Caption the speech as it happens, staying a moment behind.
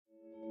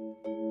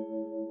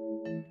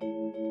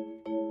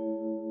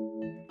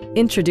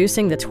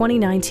Introducing the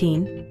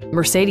 2019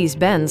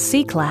 Mercedes-Benz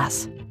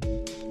C-Class.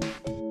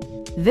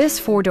 This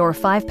four-door,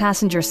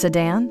 five-passenger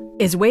sedan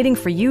is waiting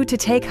for you to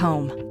take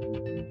home.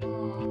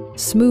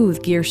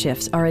 Smooth gear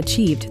shifts are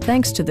achieved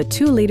thanks to the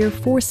 2-liter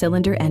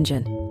four-cylinder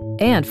engine.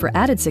 And for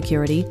added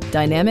security,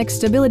 dynamic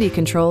stability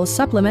control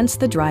supplements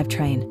the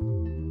drivetrain.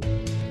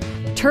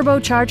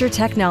 Turbocharger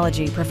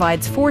technology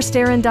provides forced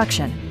air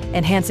induction,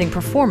 enhancing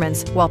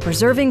performance while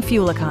preserving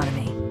fuel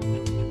economy.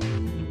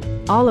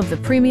 All of the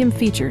premium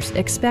features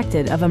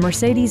expected of a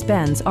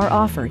Mercedes-Benz are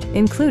offered,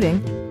 including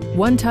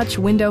one-touch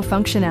window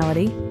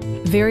functionality,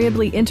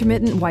 variably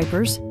intermittent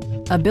wipers,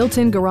 a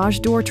built-in garage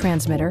door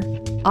transmitter,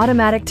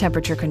 automatic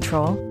temperature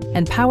control,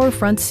 and power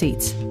front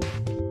seats.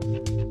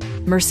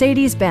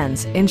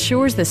 Mercedes-Benz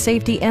ensures the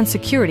safety and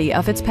security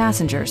of its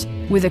passengers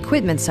with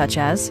equipment such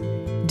as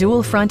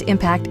dual front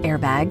impact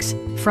airbags,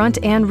 front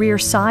and rear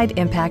side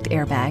impact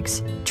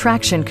airbags,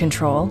 traction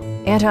control,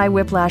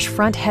 anti-whiplash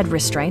front head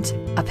restraints,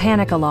 a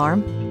panic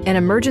alarm, an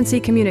emergency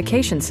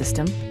communication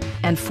system,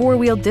 and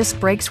four-wheel disc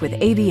brakes with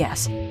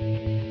ABS.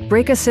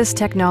 Brake Assist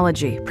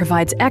technology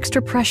provides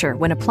extra pressure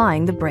when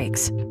applying the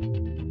brakes.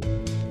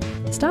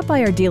 Stop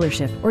by our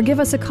dealership or give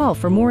us a call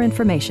for more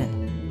information.